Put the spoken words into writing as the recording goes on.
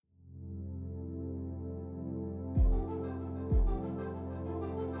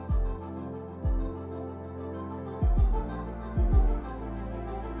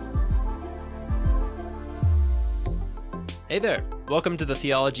Hey there, welcome to the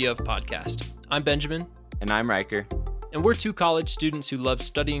Theology of podcast. I'm Benjamin. And I'm Riker. And we're two college students who love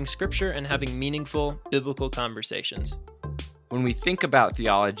studying scripture and having meaningful biblical conversations. When we think about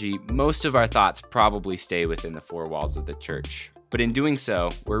theology, most of our thoughts probably stay within the four walls of the church. But in doing so,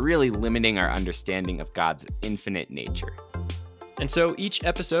 we're really limiting our understanding of God's infinite nature. And so each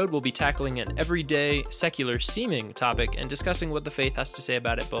episode will be tackling an everyday, secular seeming topic and discussing what the faith has to say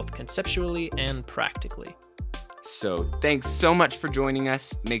about it both conceptually and practically. So thanks so much for joining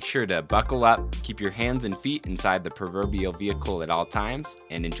us. Make sure to buckle up, keep your hands and feet inside the proverbial vehicle at all times,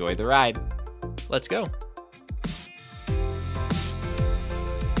 and enjoy the ride. Let's go.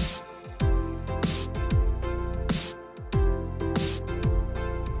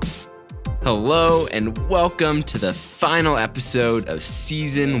 Hello and welcome to the final episode of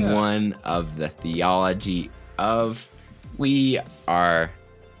Season 1 of the Theology of. We are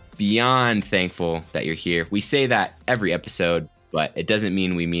beyond thankful that you're here. We say that every episode, but it doesn't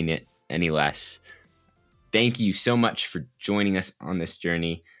mean we mean it any less. Thank you so much for joining us on this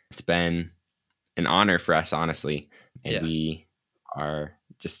journey. It's been an honor for us, honestly. And we are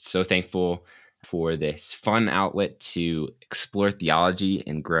just so thankful for this fun outlet to explore theology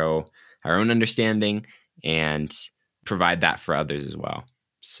and grow our own understanding and provide that for others as well.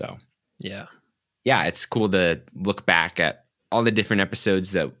 So, yeah, it's cool to look back at all the different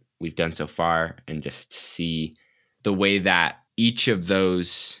episodes that we've done so far and just see the way that each of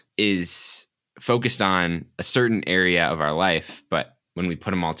those is focused on a certain area of our life. But when we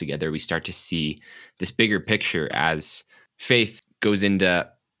put them all together, we start to see this bigger picture as faith goes into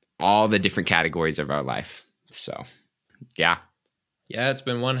all the different categories of our life. So, yeah, it's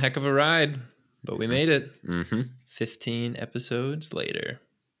been one heck of a ride, but we made it. 15 episodes later.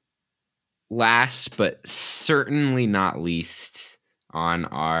 Last, but certainly not least on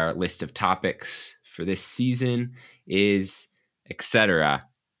our list of topics for this season is etc.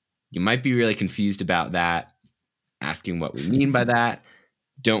 You might be really confused about that, asking what we mean by that.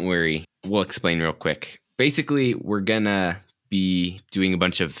 Don't worry, we'll explain real quick. Basically, we're gonna be doing a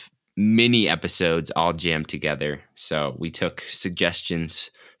bunch of mini episodes all jammed together. So we took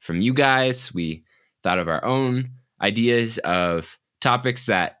suggestions from you guys. We thought of our own ideas of topics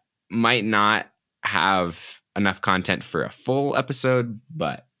that might not have enough content for a full episode,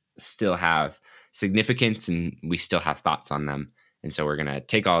 but still have significance and we still have thoughts on them. And so we're going to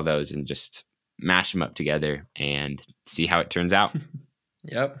take all those and just mash them up together and see how it turns out.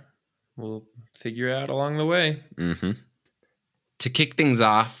 Yep. We'll figure it out along the way. To kick things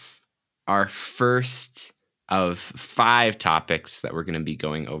off, our first of 5 topics that we're going to be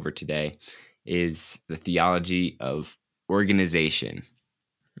going over today is the theology of organization.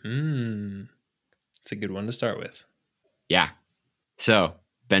 It's a good one to start with. Yeah. So,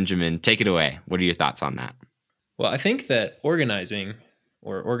 Benjamin, take it away. What are your thoughts on that? Well, I think that organizing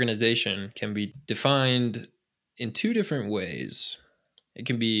or organization can be defined in 2 different ways. It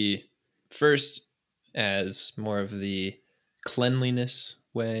can be first as more of the cleanliness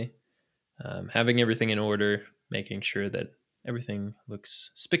way, having everything in order, making sure that everything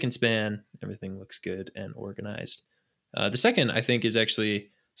looks spick and span, everything looks good and organized. The second, I think, is actually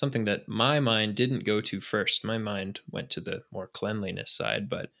something that my mind didn't go to first. My mind went to the more cleanliness side,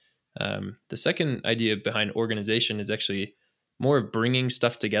 but the second idea behind organization is actually more of bringing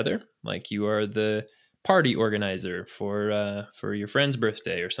stuff together. Like you are the party organizer for your friend's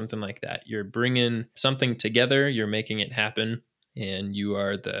birthday or something like that. You're bringing something together, you're making it happen, and you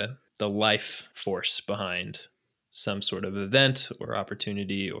are the life force behind some sort of event or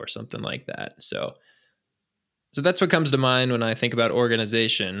opportunity or something like that. So that's what comes to mind when I think about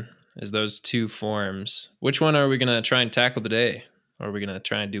organization, is those 2 forms. Which one are we going to try and tackle today? Or are we going to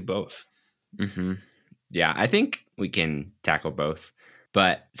try and do both? Yeah, I think we can tackle both.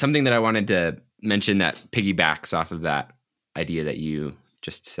 But something that I wanted to mention that piggybacks off of that idea that you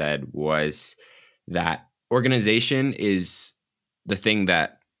just said was that organization is the thing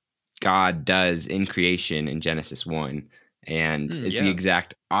that God does in creation in Genesis 1. And it's the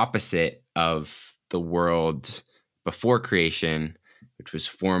exact opposite of the world before creation, which was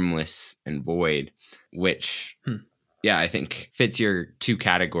formless and void, which, I think fits your 2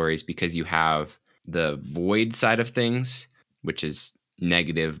 categories, because you have the void side of things, which is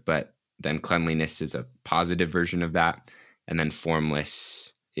negative, but then cleanliness is a positive version of that. And then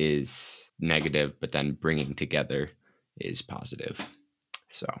formless is negative, but then bringing together is positive.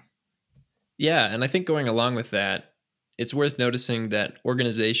 So, yeah. And I think going along with that, it's worth noticing that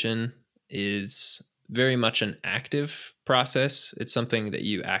organization is very much an active process. It's something that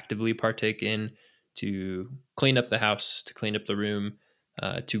you actively partake in to clean up the house, to clean up the room,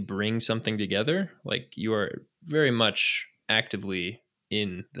 to bring something together. Like you are very much actively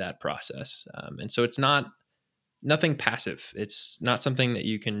in that process. And so it's nothing passive. It's not something that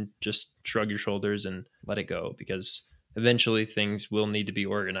you can just shrug your shoulders and let it go, because eventually things will need to be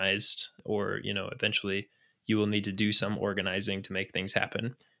organized, or, eventually you will need to do some organizing to make things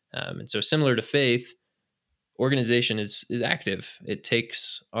happen. And so similar to faith, organization is active. It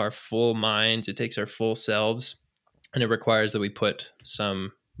takes our full minds, it takes our full selves, and it requires that we put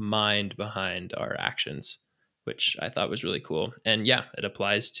some mind behind our actions, which I thought was really cool. And yeah, it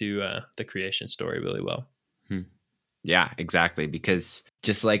applies to the creation story really well. Yeah, exactly. Because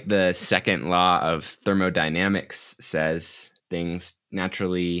just like the second law of thermodynamics says, things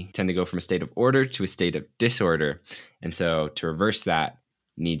naturally tend to go from a state of order to a state of disorder. And so to reverse that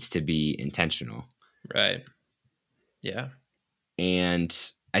needs to be intentional. Right. Yeah. And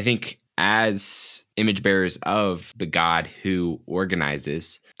I think as image bearers of the God who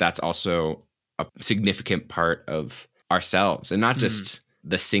organizes, that's also a significant part of ourselves, and not just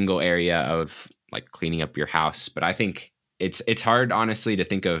the single area of like cleaning up your house. But I think it's hard, honestly, to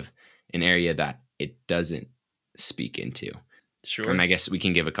think of an area that it doesn't speak into. Sure. And I guess we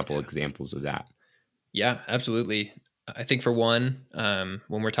can give a couple examples of that. Yeah, absolutely. I think for one,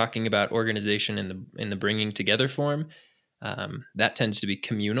 when we're talking about organization in the bringing together form, that tends to be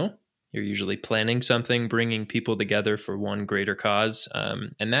communal. You're usually planning something, bringing people together for one greater cause,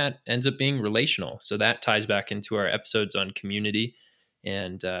 and that ends up being relational. So that ties back into our episodes on community,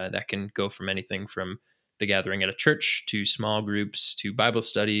 and that can go from anything from the gathering at a church to small groups to Bible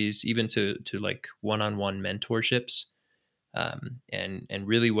studies, even to like one-on-one mentorships. And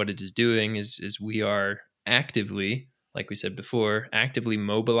really what it is doing is we are actively, like we said before, actively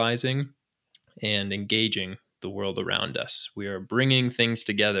mobilizing and engaging the world around us. We are bringing things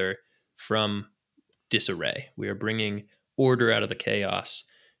together from disarray. We are bringing order out of the chaos,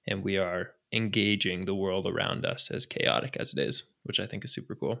 and we are engaging the world around us, as chaotic as it is, which I think is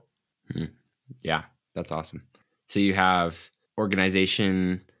super cool. Yeah, that's awesome. So you have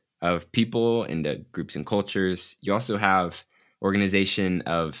organization of people into groups and cultures. You also have organization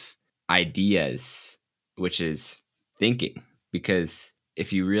of ideas, which is thinking. Because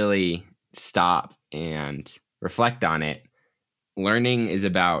if you really stop and reflect on it, learning is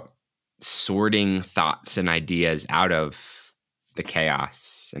about sorting thoughts and ideas out of the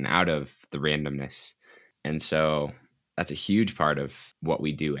chaos and out of the randomness. And so that's a huge part of what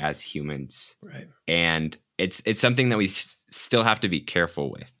we do as humans. Right. And it's something that we still have to be careful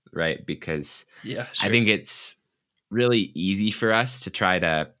with, right? Because yeah, sure. I think it's really easy for us to try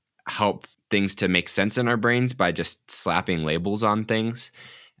to help things to make sense in our brains by just slapping labels on things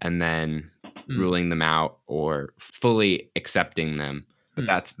and then ruling them out or fully accepting them.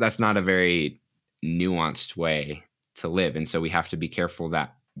 But that's not a very nuanced way to live. And so we have to be careful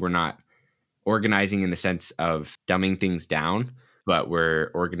that we're not organizing in the sense of dumbing things down, but we're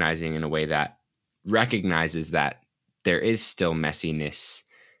organizing in a way that recognizes that there is still messiness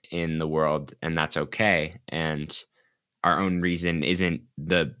in the world, and that's okay. And our own reason isn't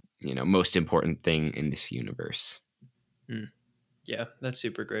the most important thing in this universe. Yeah, that's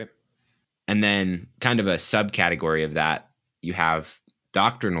super great. And then kind of a subcategory of that, you have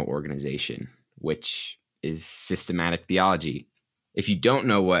doctrinal organization, which is systematic theology. If you don't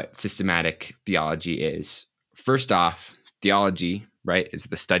know what systematic theology is, first off, theology, right, is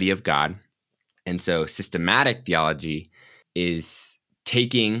the study of God. And so systematic theology is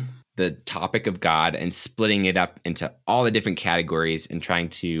taking the topic of God and splitting it up into all the different categories and trying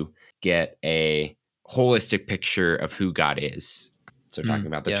to get a holistic picture of who God is. So talking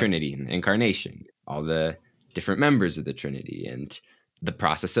about the Trinity and the incarnation, all the different members of the Trinity, and the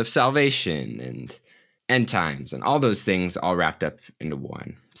process of salvation and end times, and all those things all wrapped up into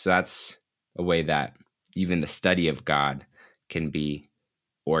one. So that's a way that even the study of God can be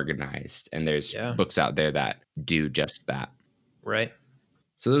organized. And there's books out there that do just that. Right.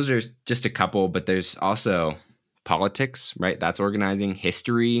 So those are just a couple, but there's also politics, right? That's organizing.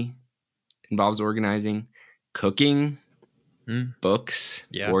 History involves organizing. Cooking, books,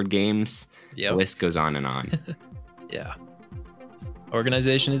 board games. The list goes on and on. Yeah.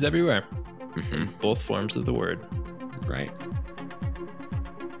 Organization is everywhere. In both forms of the word. Right.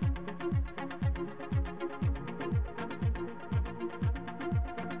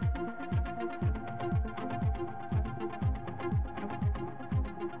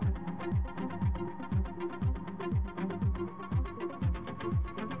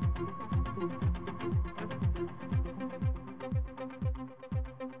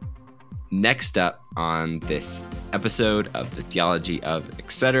 Next up on this episode of the Theology of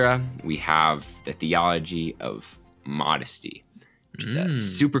Etc., we have the Theology of Modesty, which is a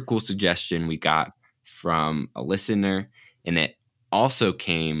super cool suggestion we got from a listener. And it also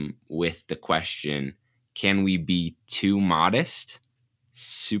came with the question, can we be too modest?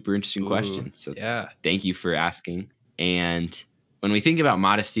 Super interesting question. So yeah. thank you for asking. And when we think about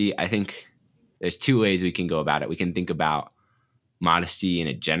modesty, I think there's two ways we can go about it. We can think about modesty in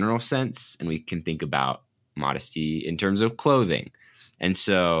a general sense, and we can think about modesty in terms of clothing. And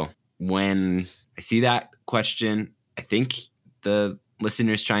so when I see that question, I think the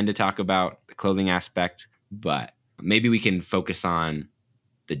listener's trying to talk about the clothing aspect, but maybe we can focus on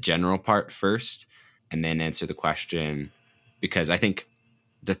the general part first and then answer the question, because I think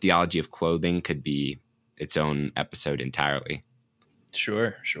the theology of clothing could be its own episode entirely.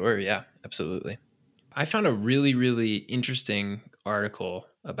 Sure. Yeah, absolutely. I found a really, really interesting article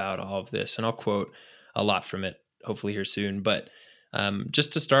about all of this, and I'll quote a lot from it hopefully here soon. But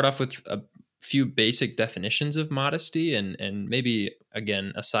just to start off with a few basic definitions of modesty, and maybe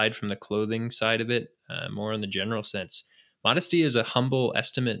again, aside from the clothing side of it, more in the general sense, modesty is a humble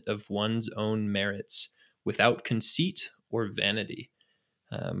estimate of one's own merits without conceit or vanity.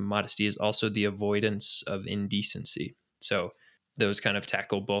 Modesty is also the avoidance of indecency. So those kind of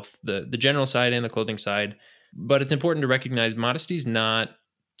tackle both the general side and the clothing side. But it's important to recognize modesty is not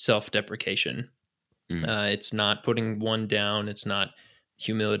self-deprecation. It's not putting one down. It's not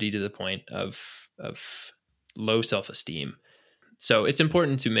humility to the point of low self-esteem. So it's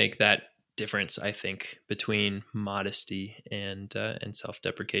important to make that difference, I think, between modesty and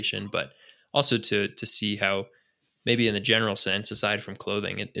self-deprecation, but also to see how maybe in the general sense, aside from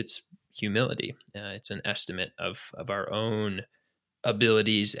clothing, it's humility. It's an estimate of our own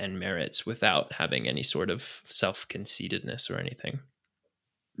abilities and merits without having any sort of self-conceitedness or anything.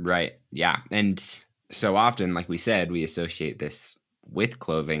 Right. Yeah. And so often, like we said, we associate this with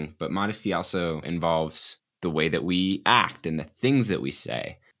clothing, but modesty also involves the way that we act and the things that we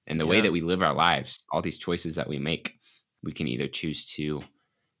say and the way Yeah. that we live our lives. All these choices that we make, we can either choose to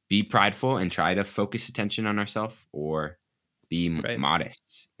be prideful and try to focus attention on ourselves, or be Right.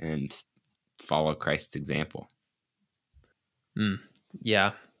 modest and follow Christ's example.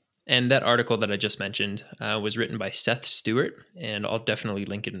 Yeah. And that article that I just mentioned was written by Seth Stewart, and I'll definitely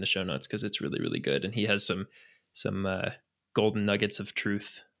link it in the show notes because it's really, really good. And he has some golden nuggets of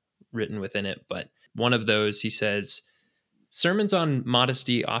truth written within it. But one of those, he says, sermons on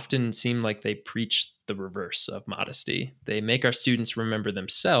modesty often seem like they preach the reverse of modesty. They make our students remember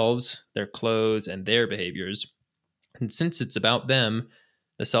themselves, their clothes, and their behaviors. And since it's about them,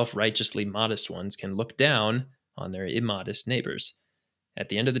 the self righteously modest ones can look down on their immodest neighbors. At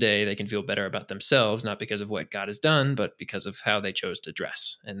the end of the day, they can feel better about themselves, not because of what God has done, but because of how they chose to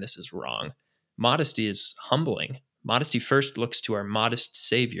dress. And this is wrong. Modesty is humbling. Modesty first looks to our modest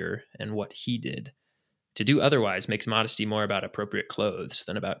Savior and what he did. To do otherwise makes modesty more about appropriate clothes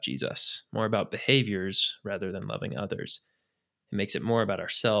than about Jesus, more about behaviors rather than loving others. It makes it more about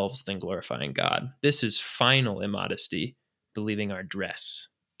ourselves than glorifying God. This is final immodesty, believing our dress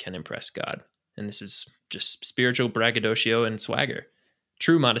can impress God. And this is just spiritual braggadocio and swagger.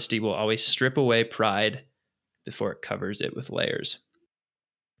 True modesty will always strip away pride before it covers it with layers.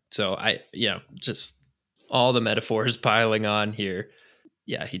 So just all the metaphors piling on here.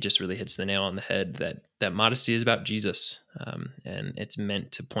 Yeah, he just really hits the nail on the head that modesty is about Jesus, and it's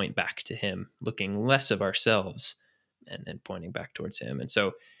meant to point back to him, looking less of ourselves and pointing back towards him. And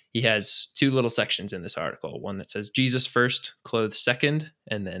so he has two little sections in this article, one that says Jesus first, clothes second,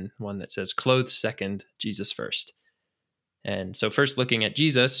 and then one that says clothes second, Jesus first. And so first looking at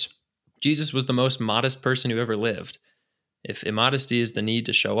Jesus, Jesus was the most modest person who ever lived. If immodesty is the need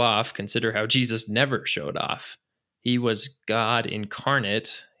to show off, consider how Jesus never showed off. He was God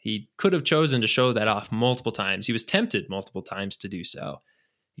incarnate. He could have chosen to show that off multiple times. He was tempted multiple times to do so.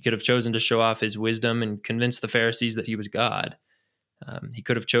 He could have chosen to show off his wisdom and convince the Pharisees that he was God. He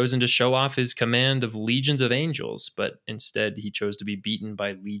could have chosen to show off his command of legions of angels, but instead he chose to be beaten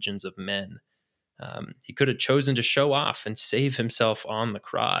by legions of men. He could have chosen to show off and save himself on the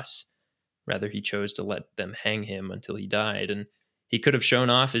cross. Rather, he chose to let them hang him until he died. And he could have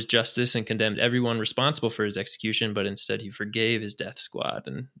shown off his justice and condemned everyone responsible for his execution, but instead he forgave his death squad,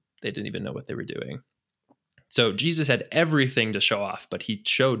 and they didn't even know what they were doing. So Jesus had everything to show off, but he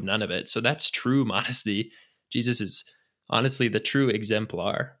showed none of it. So that's true modesty. Jesus is honestly the true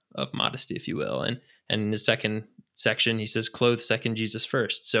exemplar of modesty, if you will. And in the second section, he says, clothe second, Jesus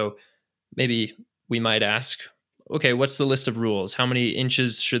first. So maybe we might ask, okay, what's the list of rules? How many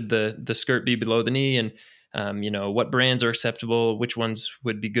inches should the skirt be below the knee? And what brands are acceptable? Which ones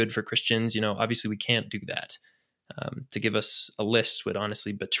would be good for Christians? Obviously we can't do that. To give us a list would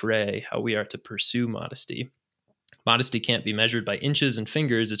honestly betray how we are to pursue modesty. Modesty can't be measured by inches and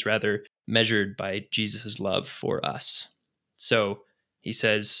fingers. It's rather measured by Jesus' love for us. So he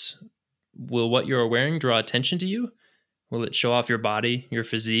says, will what you're wearing draw attention to you? Will it show off your body, your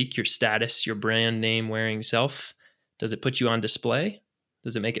physique, your status, your brand name wearing self? Does it put you on display?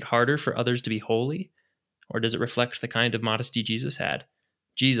 Does it make it harder for others to be holy? Or does it reflect the kind of modesty Jesus had?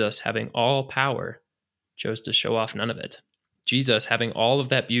 Jesus, having all power, chose to show off none of it. Jesus, having all of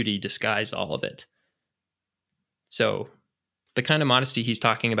that beauty, disguised all of it. So the kind of modesty he's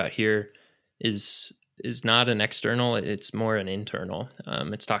talking about here is not an external, it's more an internal.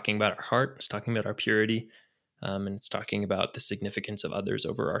 It's talking about our heart, it's talking about our purity, and it's talking about the significance of others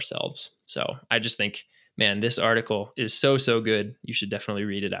over ourselves. So I just think, man, this article is so good. You should definitely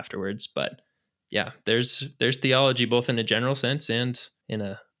read it afterwards. But yeah, there's theology both in a general sense and in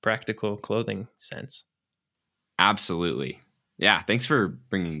a practical clothing sense. Absolutely. Yeah, thanks for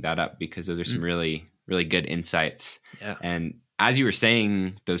bringing that up, because those are some really good insights. Yeah. And as you were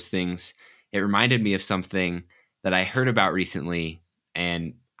saying those things, it reminded me of something that I heard about recently.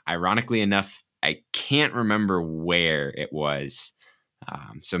 And ironically enough, I can't remember where it was.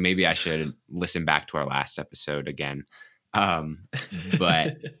 So maybe I should listen back to our last episode again.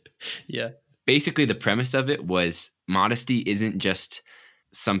 But yeah, basically the premise of it was modesty isn't just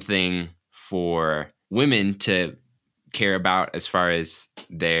something for women to care about as far as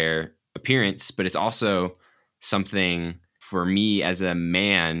their appearance, but it's also something for me as a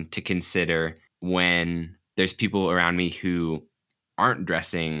man to consider when there's people around me who aren't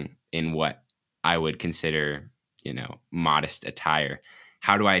dressing in what I would consider, modest attire.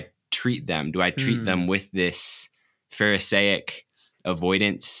 How do I treat them? Do I treat them with this Pharisaic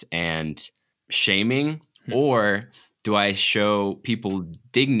avoidance and shaming, or do I show people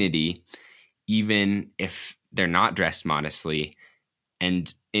dignity even if they're not dressed modestly,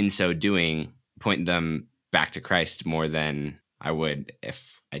 and in so doing point them back to Christ more than I would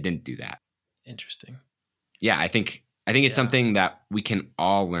if I didn't do that? Interesting. Yeah, I think it's something that we can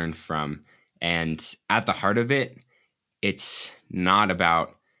all learn from, and at the heart of it, it's not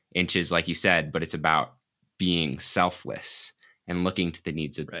about inches like you said, but it's about being selfless and looking to the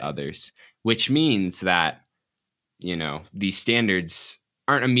needs of others, which means that these standards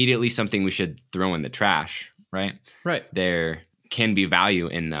aren't immediately something we should throw in the trash, right? Right. There can be value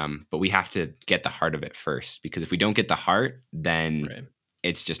in them, but we have to get the heart of it first, because if we don't get the heart, then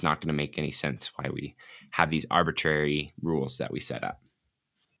it's just not going to make any sense why we have these arbitrary rules that we set up.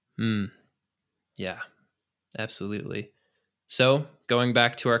 Yeah, absolutely. So going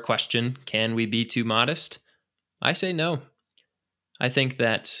back to our question, can we be too modest? I say no. I think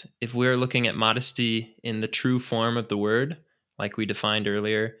that if we're looking at modesty in the true form of the word, like we defined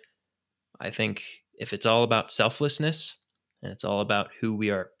earlier, I think if it's all about selflessness and it's all about who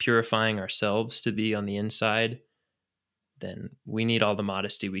we are purifying ourselves to be on the inside, then we need all the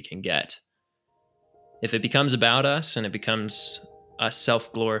modesty we can get. If it becomes about us and it becomes us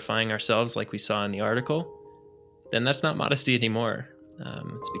self-glorifying ourselves like we saw in the article, then that's not modesty anymore.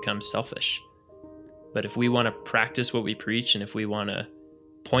 It's become selfish. But if we want to practice what we preach, and if we want to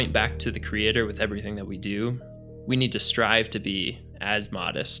point back to the Creator with everything that we do, we need to strive to be as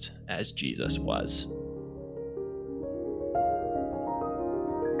modest as Jesus was.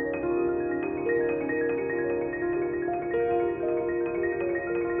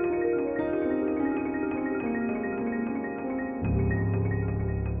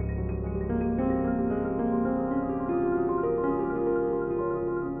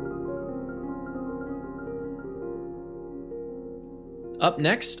 Up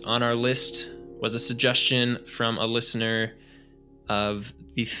next on our list was a suggestion from a listener of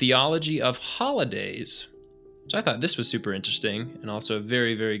the theology of holidays, which I thought this was super interesting and also a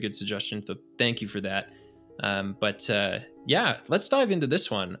very, very good suggestion. So thank you for that. Yeah, let's dive into this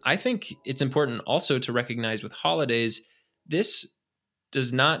one. I think it's important also to recognize with holidays, this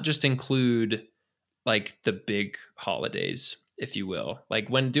does not just include like the big holidays, if you will. Like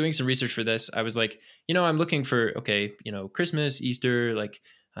when doing some research for this, I was like, I'm looking for, Christmas, Easter, like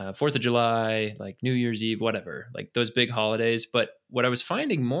 4th of July, like New Year's Eve, whatever, like those big holidays. But what I was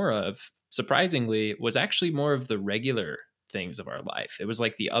finding more of, surprisingly, was actually more of the regular things of our life. It was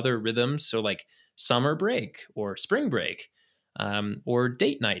like the other rhythms. So like summer break or spring break, or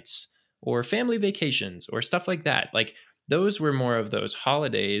date nights or family vacations or stuff like that. Like those were more of those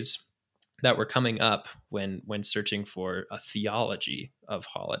holidays that were coming up when searching for a theology of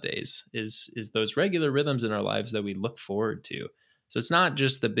holidays, is those regular rhythms in our lives that we look forward to. So it's not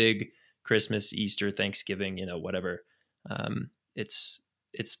just the big Christmas, Easter, Thanksgiving, whatever. It's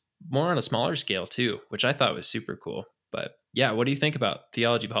more on a smaller scale too, which I thought was super cool. But yeah, what do you think about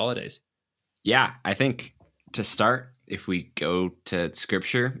theology of holidays? Yeah, I think to start, if we go to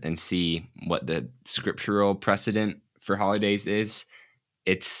scripture and see what the scriptural precedent for holidays is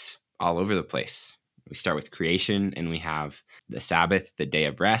it's all over the place. We start with creation, and we have the Sabbath, the day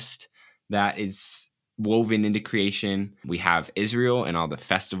of rest, that is woven into creation. We have Israel and all the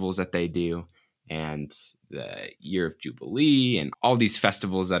festivals that they do, and the year of Jubilee, and all these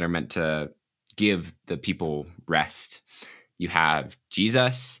festivals that are meant to give the people rest. You have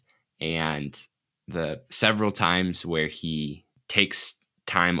Jesus and the several times where he takes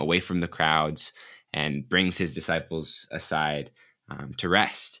time away from the crowds and brings his disciples aside to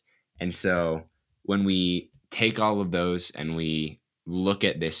rest. And so when we take all of those and we look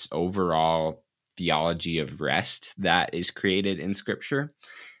at this overall theology of rest that is created in Scripture,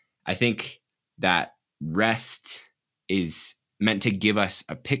 I think that rest is meant to give us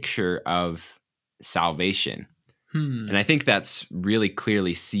a picture of salvation. And I think that's really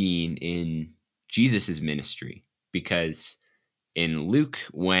clearly seen in Jesus's ministry, because in Luke,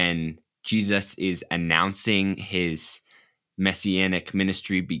 when Jesus is announcing his messianic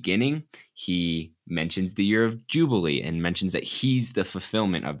ministry beginning, he mentions the year of Jubilee and mentions that he's the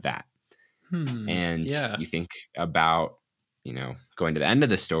fulfillment of that. And you think about, going to the end of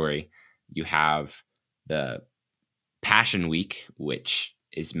the story, you have the Passion Week, which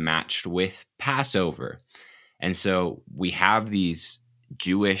is matched with Passover. And so we have these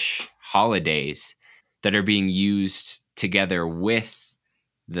Jewish holidays that are being used together with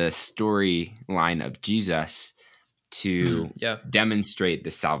the storyline of Jesus to demonstrate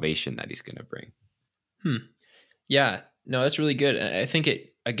the salvation that he's going to bring. Yeah, no, that's really good. And I think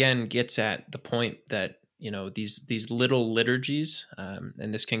it, again, gets at the point that, these little liturgies,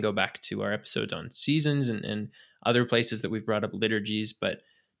 and this can go back to our episodes on seasons and other places that we've brought up liturgies, but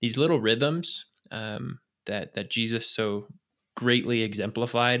these little rhythms that Jesus so greatly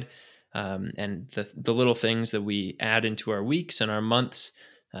exemplified, and the little things that we add into our weeks and our months,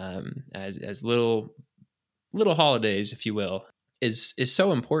 as little holidays, if you will, is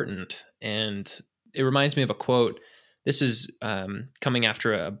so important. And it reminds me of a quote. This is coming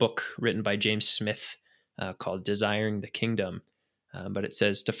after a book written by James Smith called Desiring the Kingdom. But it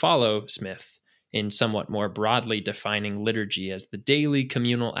says, to follow Smith in somewhat more broadly defining liturgy as the daily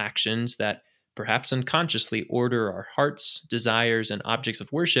communal actions that perhaps unconsciously order our hearts, desires, and objects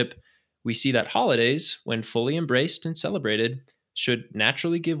of worship, we see that holidays, when fully embraced and celebrated, should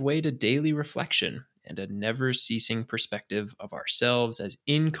naturally give way to daily reflection and a never-ceasing perspective of ourselves as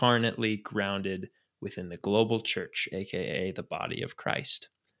incarnately grounded within the global church, aka the body of Christ.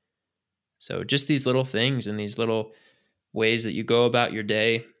 So just these little things and these little ways that you go about your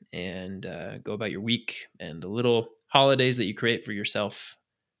day and go about your week, and the little holidays that you create for yourself,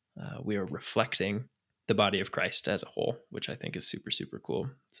 we are reflecting the body of Christ as a whole, which I think is super, super cool.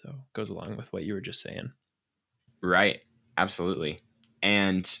 So it goes along with what you were just saying. Right. Absolutely.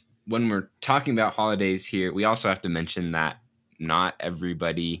 And when we're talking about holidays here, we also have to mention that not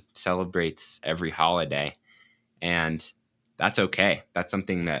everybody celebrates every holiday, and that's okay. That's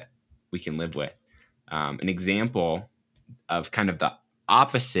something that we can live with. An example of kind of the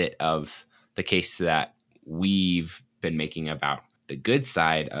opposite of the case that we've been making about the good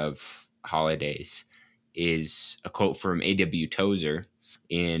side of holidays is a quote from A.W. Tozer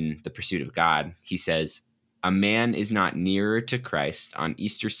in The Pursuit of God. He says, "A man is not nearer to Christ on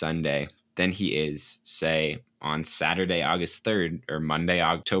Easter Sunday than he is, say, on Saturday, August 3rd or Monday,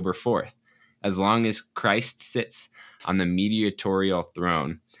 October 4th. As long as Christ sits on the mediatorial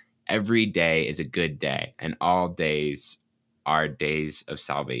throne, every day is a good day, and all days are days of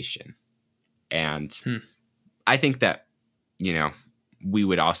salvation." And I think that, we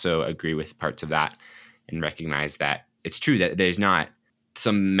would also agree with parts of that and recognize that it's true that there's not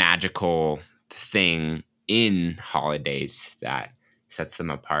some magical thing in holidays that sets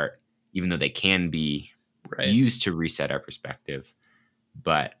them apart, even though they can be used to reset our perspective.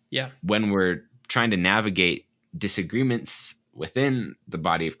 But when we're trying to navigate disagreements within the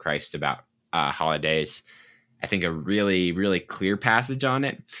body of Christ about holidays, I think a really, really clear passage on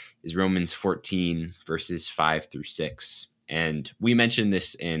it is Romans 14, verses 5 through 6. And we mentioned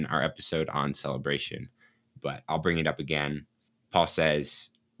this in our episode on celebration, but I'll bring it up again. Paul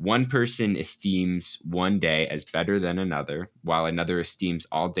says, "One person esteems one day as better than another, while another esteems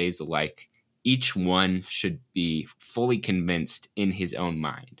all days alike. Each one should be fully convinced in his own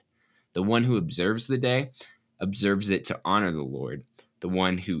mind. The one who observes the day observes it to honor the Lord. The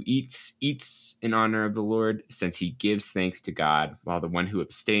one who eats in honor of the Lord, since he gives thanks to God, while the one who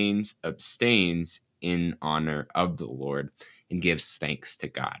abstains in honor of the Lord and gives thanks to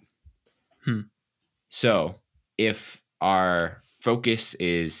God." So if our focus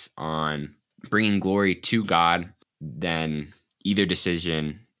is on bringing glory to God, then either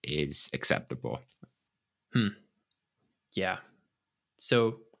decision is acceptable. Yeah.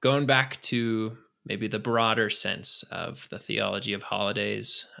 So going back to maybe the broader sense of the theology of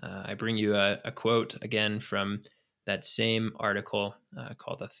holidays, I bring you a quote again from that same article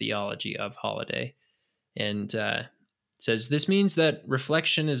called The Theology of Holiday. And it says, this means that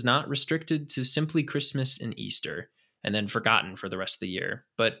reflection is not restricted to simply Christmas and Easter and then forgotten for the rest of the year,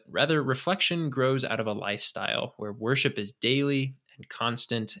 but rather reflection grows out of a lifestyle where worship is daily and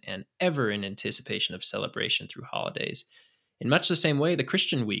constant and ever in anticipation of celebration through holidays. In much the same way, the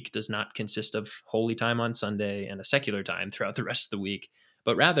Christian week does not consist of holy time on Sunday and a secular time throughout the rest of the week,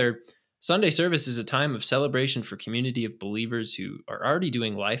 but rather, Sunday service is a time of celebration for community of believers who are already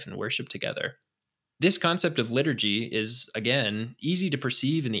doing life and worship together. This concept of liturgy is, again, easy to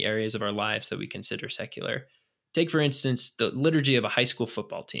perceive in the areas of our lives that we consider secular. Take, for instance, the liturgy of a high school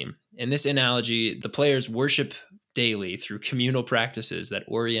football team. In this analogy, the players worship daily through communal practices that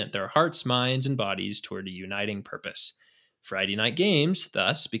orient their hearts, minds, and bodies toward a uniting purpose. Friday night games,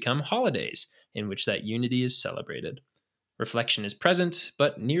 thus, become holidays in which that unity is celebrated. Reflection is present,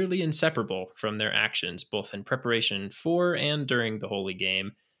 but nearly inseparable from their actions, both in preparation for and during the holy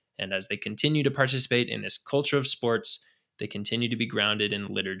game. And as they continue to participate in this culture of sports, they continue to be grounded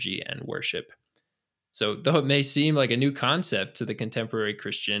in liturgy and worship. So, though it may seem like a new concept to the contemporary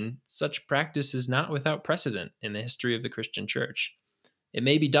Christian, such practice is not without precedent in the history of the Christian church. It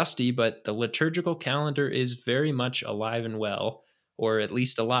may be dusty, but the liturgical calendar is very much alive and well, or at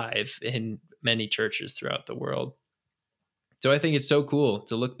least alive in many churches throughout the world. So I think it's so cool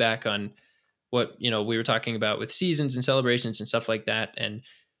to look back on what, we were talking about with seasons and celebrations and stuff like that, and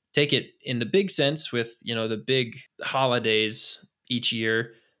take it in the big sense with, the big holidays each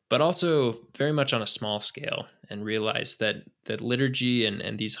year, but also very much on a small scale, and realize that liturgy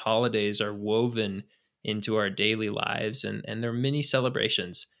and these holidays are woven into our daily lives, and they're many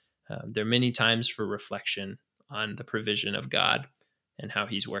celebrations. They're many times for reflection on the provision of God and how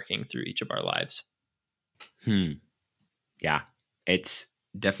he's working through each of our lives. Yeah, it's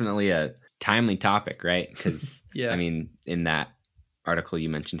definitely a timely topic, right? Because, Yeah. I mean, in that article, you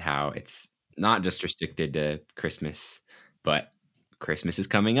mentioned how it's not just restricted to Christmas, but Christmas is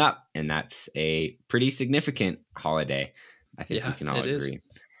coming up, and that's a pretty significant holiday. I think we Yeah, can all it is. agree.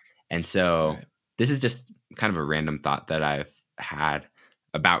 And so Right. this is just kind of a random thought that I've had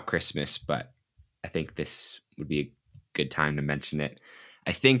about Christmas, but I think this would be a good time to mention it.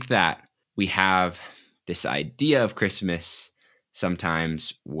 I think that we have this idea of Christmas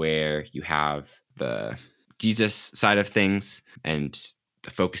sometimes where you have the Jesus side of things and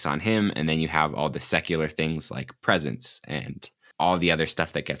the focus on him, and then you have all the secular things like presents and all the other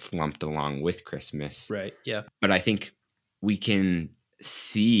stuff that gets lumped along with Christmas. Right. Yeah. But I think we can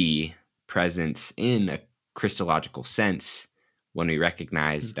see presence in a Christological sense when we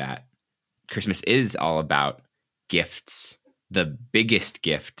recognize that Christmas is all about gifts, the biggest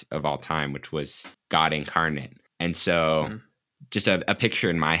gift of all time, which was God incarnate. And so just a picture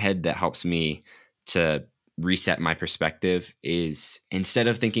in my head that helps me to reset my perspective is, instead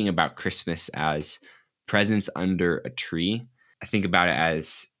of thinking about Christmas as presents under a tree, I think about it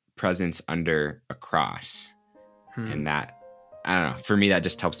as presents under a cross. And that, I don't know, for me, that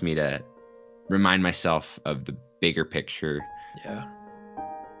just helps me to remind myself of the bigger picture. Yeah.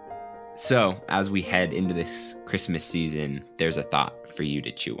 So, as we head into this Christmas season, there's a thought for you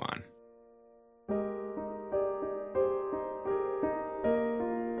to chew on.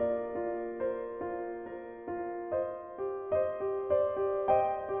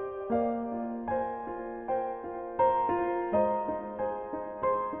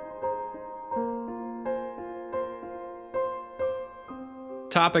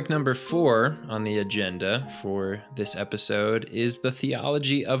 Topic number 4 on the agenda for this episode is the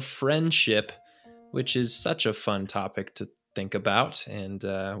theology of friendship, which is such a fun topic to think about, and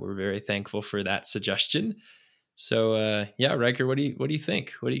we're very thankful for that suggestion. So, yeah, Riker, what do you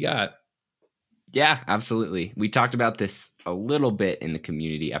think? What do you got? Yeah, absolutely. We talked about this a little bit in the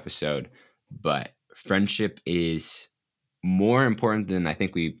community episode, but friendship is more important than I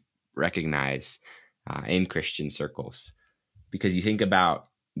think we recognize in Christian circles. Because you think about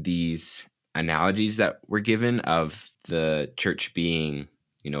these analogies that were given of the church being,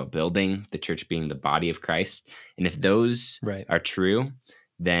 a building, the church being the body of Christ. And if those are true,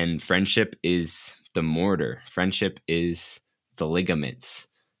 then friendship is the mortar. Friendship is the ligaments.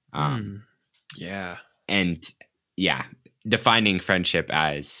 Yeah. And yeah, defining friendship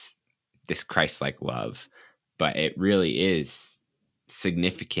as this Christ-like love, but it really is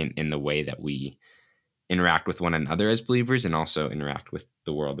significant in the way that we interact with one another as believers and also interact with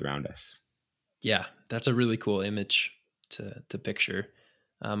the world around us. Yeah, that's a really cool image to picture.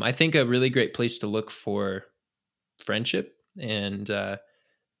 I think a really great place to look for friendship and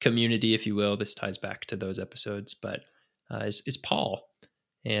community, if you will. This ties back to those episodes, but is Paul.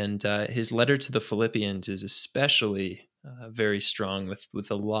 And his letter to the Philippians is especially very strong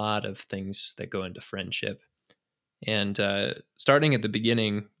with a lot of things that go into friendship. And starting at the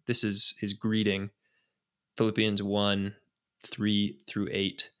beginning, this is his greeting, Philippians 1, 3 through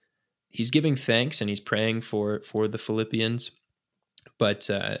 8. He's giving thanks and he's praying for the Philippians. But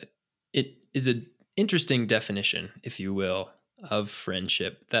it is an interesting definition, if you will, of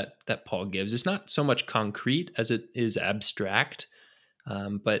friendship that Paul gives. It's not so much concrete as it is abstract,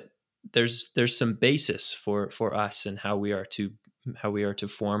 but there's some basis for us and how we are to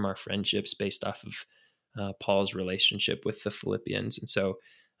form our friendships based off of Paul's relationship with the Philippians. And so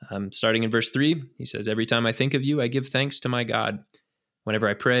starting in verse 3, he says, "Every time I think of you, I give thanks to my God. Whenever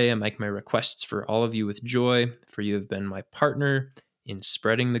I pray, I make my requests for all of you with joy, for you have been my partner in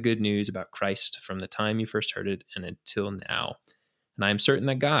spreading the good news about Christ from the time you first heard it and until now. And I am certain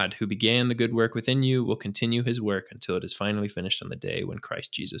that God, who began the good work within you, will continue his work until it is finally finished on the day when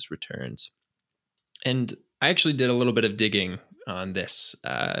Christ Jesus returns." And I actually did a little bit of digging on this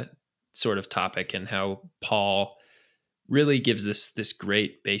sort of topic and how Paul really gives this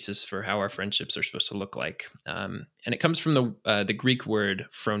great basis for how our friendships are supposed to look like. And it comes from the Greek word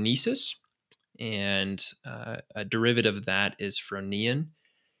phronesis, and a derivative of that is phronein.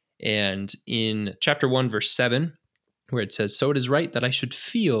 And in chapter 1, verse 7, where it says, "So it is right that I should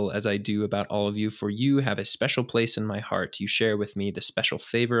feel as I do about all of you, for you have a special place in my heart. You share with me the special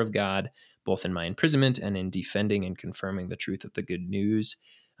favor of God, both in my imprisonment and in defending and confirming the truth of the good news."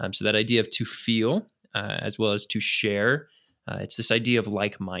 So that idea of to feel, as well as to share, it's this idea of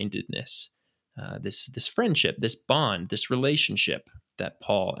like-mindedness, this friendship, this bond, this relationship that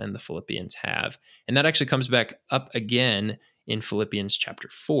Paul and the Philippians have. And that actually comes back up again in Philippians chapter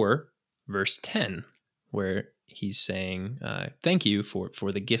 4, verse 10, where he's saying, thank you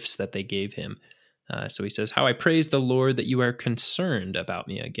for the gifts that they gave him. So he says, "How I praise the Lord that you are concerned about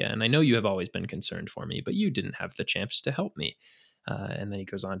me again. I know you have always been concerned for me, but you didn't have the chance to help me." And then he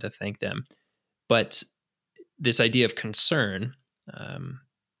goes on to thank them. But this idea of concern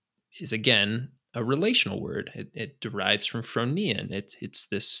is, again, a relational word. It derives from phronein. It's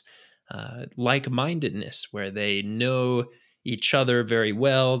this like-mindedness where they know each other very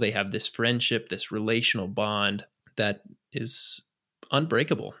well. They have this friendship, this relational bond that is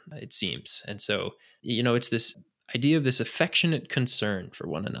unbreakable, it seems. And so, it's this idea of this affectionate concern for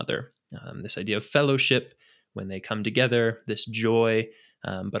one another, this idea of fellowship when they come together, this joy,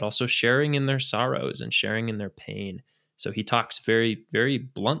 but also sharing in their sorrows and sharing in their pain. So he talks very, very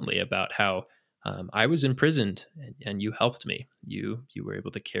bluntly about how I was imprisoned and you helped me. You were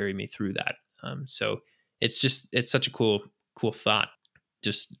able to carry me through that. So it's such a cool thought.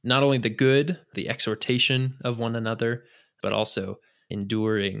 Just not only the good, the exhortation of one another, but also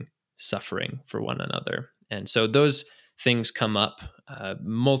enduring suffering for one another. And so those things come up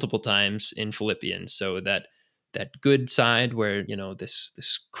multiple times in Philippians. So that good side where,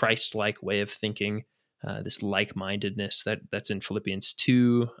 this Christ-like way of thinking, this like-mindedness that's in Philippians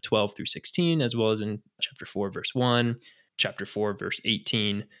 2, 12 through 16, as well as in chapter 4, verse 1, chapter 4, verse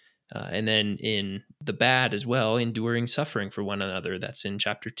 18, and then in the bad as well, enduring suffering for one another. That's in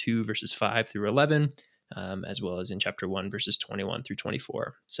chapter 2, verses 5 through 11, as well as in chapter 1, verses 21 through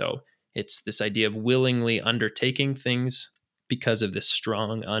 24. So it's this idea of willingly undertaking things because of this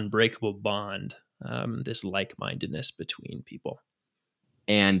strong, unbreakable bond, this like-mindedness between people.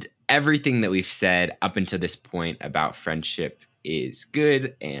 And everything that we've said up until this point about friendship is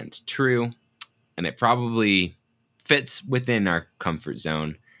good and true, and it probably fits within our comfort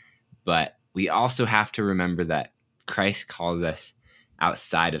zone. But we also have to remember that Christ calls us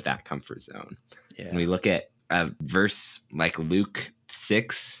outside of that comfort zone. Yeah. When we look at a verse like Luke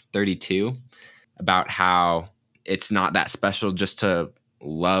 6:32 about how it's not that special just to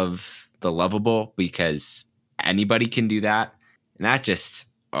love the lovable, because anybody can do that. And that just,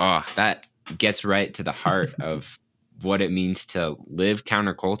 that gets right to the heart of what it means to live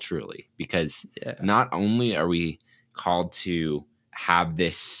counterculturally, because not only are we called to have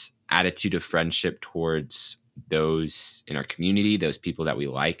this attitude of friendship towards those in our community, those people that we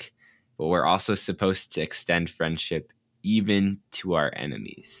like, but we're also supposed to extend friendship even to our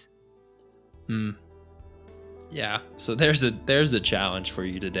enemies. Yeah, so there's a challenge for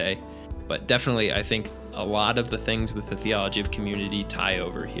you today. But definitely, I think a lot of the things with the theology of community tie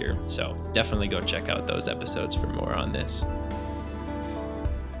over here. So definitely go check out those episodes for more on this.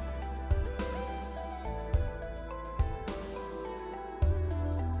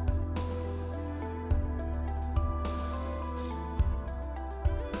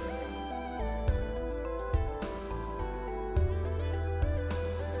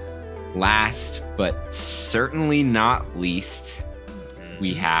 last but certainly not least,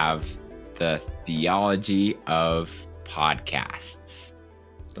 we have the theology of podcasts.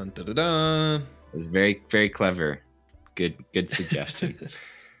 Dun, dun, dun, dun. It was very, very clever. Good suggestion.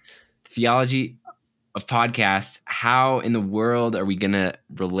 Theology of podcasts. How in the world are we going to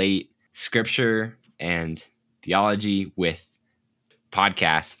relate scripture and theology with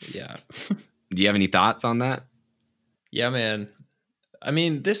podcasts? Yeah. Do you have any thoughts on that? Yeah, man. I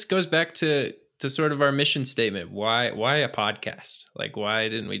mean, this goes back to sort of our mission statement. Why a podcast? Like, why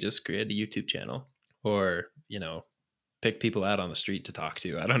didn't we just create a YouTube channel or, pick people out on the street to talk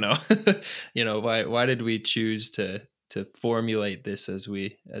to? I don't know. Why did we choose to formulate this as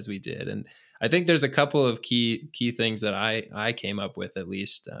we did? And I think there's a couple of key things that I came up with, at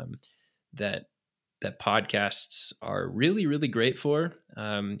least, that podcasts are really, really great for.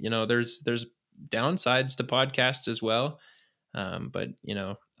 There's downsides to podcasts as well. But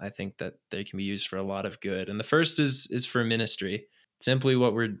I think that they can be used for a lot of good. And the first is for ministry. Simply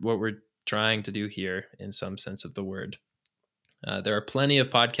what we're trying to do here in some sense of the word. There are plenty of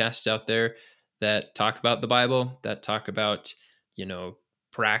podcasts out there that talk about the Bible, that talk about,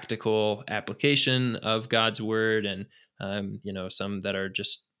 practical application of God's word, and, some that are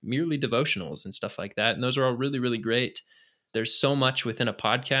just merely devotionals and stuff like that. And those are all really, really great. There's so much within a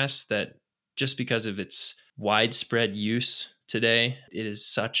podcast that, just because of its widespread use today, it is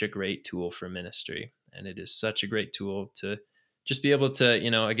such a great tool for ministry. And it is such a great tool to just be able to,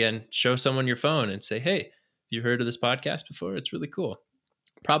 again, show someone your phone and say, hey, you heard of this podcast before? It's really cool.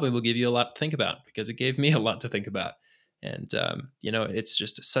 Probably will give you a lot to think about, because it gave me a lot to think about. And, it's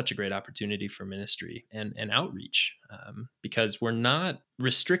just such a great opportunity for ministry and outreach, because we're not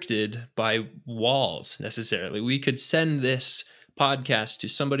restricted by walls necessarily. We could send this podcast to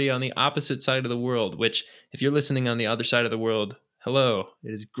somebody on the opposite side of the world, which, if you're listening on the other side of the world, hello,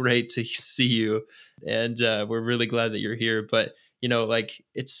 it is great to see you. And we're really glad that you're here. But,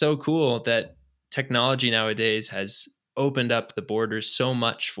 it's so cool that technology nowadays has opened up the borders so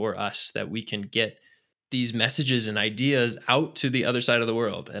much for us that we can get these messages and ideas out to the other side of the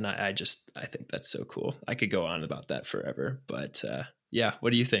world. And I think that's so cool. I could go on about that forever, but yeah.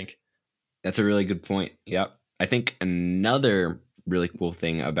 What do you think? That's a really good point. Yep. I think another really cool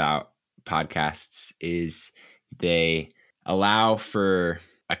thing about podcasts is they allow for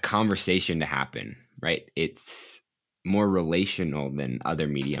a conversation to happen, right? It's more relational than other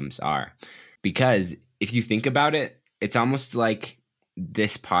mediums are, because if you think about it, it's almost like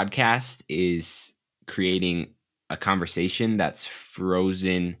this podcast is creating a conversation that's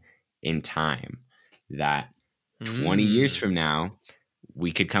frozen in time, that 20 years from now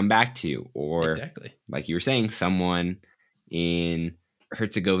we could come back to, or exactly, like you were saying, someone in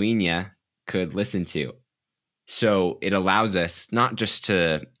Herzegovina could listen to. So it allows us not just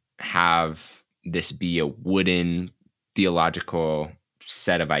to have this be a wooden theological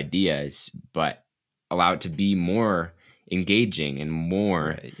set of ideas, but allow it to be more engaging and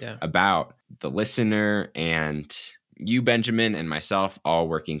more about the listener and you, Benjamin, and myself all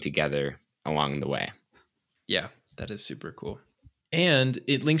working together along the way. Yeah, that is super cool. And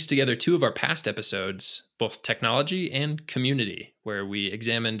it links together two of our past episodes, both technology and community, where we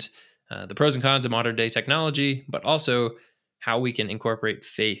examined the pros and cons of modern day technology, but also how we can incorporate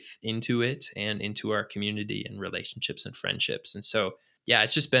faith into it and into our community and relationships and friendships. And so, yeah,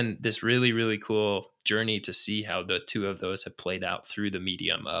 it's just been this really, really cool journey to see how the two of those have played out through the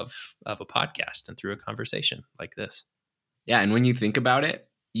medium of a podcast and through a conversation like this. Yeah, and when you think about it,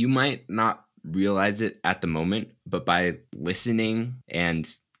 you might not realize it at the moment, but by listening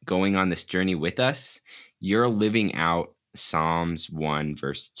and going on this journey with us, you're living out Psalms 1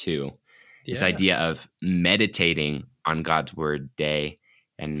 verse 2. This idea of meditating on God's word day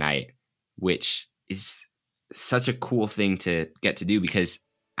and night, which is such a cool thing to get to do, because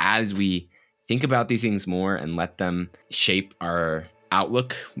as we think about these things more and let them shape our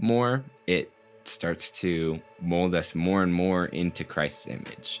outlook more, it starts to mold us more and more into Christ's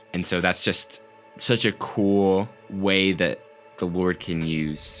image. And so that's just such a cool way that the Lord can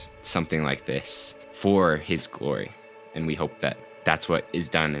use something like this for his glory. And we hope that that's what is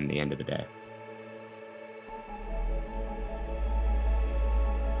done in the end of the day.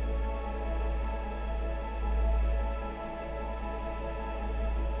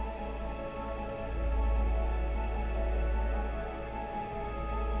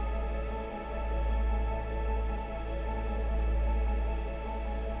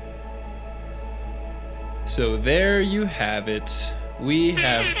 So there you have it. We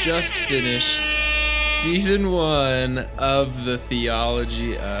have just finished season 1 of the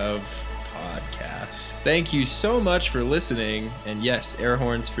Theology of Podcast. Thank you so much for listening. And yes, air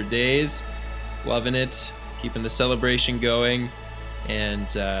horns for days. Loving it. Keeping the celebration going.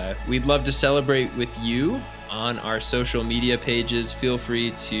 And we'd love to celebrate with you on our social media pages. Feel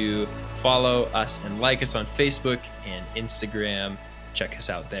free to follow us and like us on Facebook and Instagram. Check us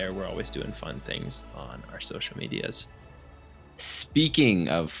out there. We're always doing fun things on our social medias. Speaking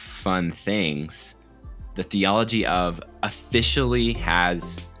of fun things, the Theology of officially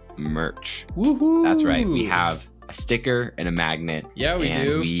has merch. Woohoo! That's right. We have a sticker and a magnet. Yeah, we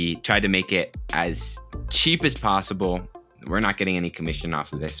do. We tried to make it as cheap as possible. We're not getting any commission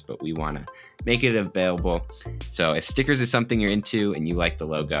off of this, but we want to make it available. So if stickers is something you're into and you like the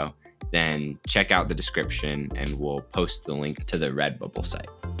logo, then check out the description and we'll post the link to the Redbubble site.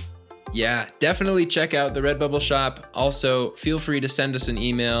 Yeah, definitely check out the Redbubble shop. Also, feel free to send us an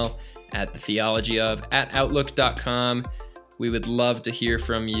email at thetheologyof@outlook.com. We would love to hear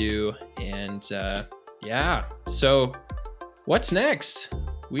from you. And so what's next?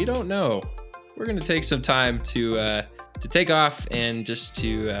 We don't know. We're going to take some time to take off and just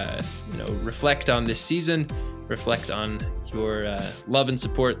to reflect on this season, reflect on your love and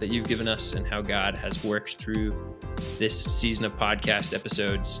support that you've given us and how God has worked through this season of podcast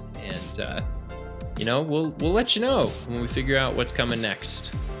episodes. And we'll let you know when we figure out what's coming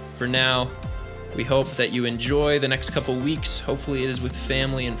next. For now, we hope that you enjoy the next couple weeks. Hopefully it is with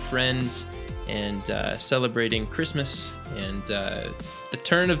family and friends and celebrating Christmas and the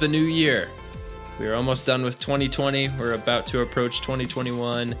turn of the new year. We're almost done with 2020. We're about to approach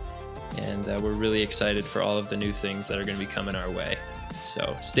 2021, and we're really excited for all of the new things that are going to be coming our way.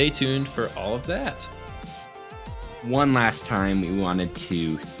 So stay tuned for all of that. One last time, we wanted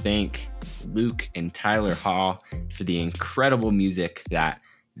to thank Luke and Tyler Hall for the incredible music that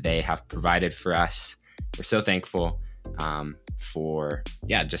they have provided for us. We're so thankful for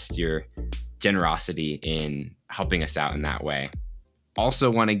just your generosity in helping us out in that way.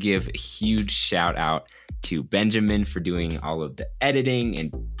 Also want to give a huge shout out to Benjamin for doing all of the editing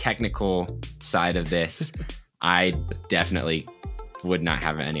and technical side of this. I definitely would not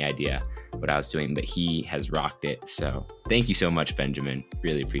have any idea what I was doing, but he has rocked it. So thank you so much, Benjamin.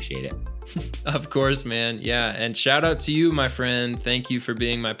 Really appreciate it. Of course, man. Yeah. And shout out to you, my friend. Thank you for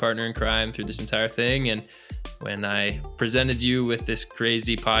being my partner in crime through this entire thing. And when I presented you with this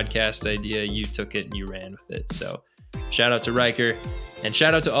crazy podcast idea, you took it and you ran with it. So shout out to Riker, and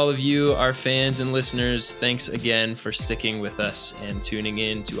shout out to all of you, our fans and listeners. Thanks again for sticking with us and tuning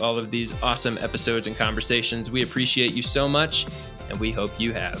in to all of these awesome episodes and conversations. We appreciate you so much, and we hope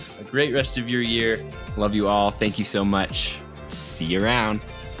you have a great rest of your year. Love you all. Thank you so much. See you around.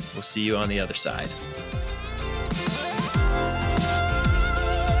 We'll see you on the other side.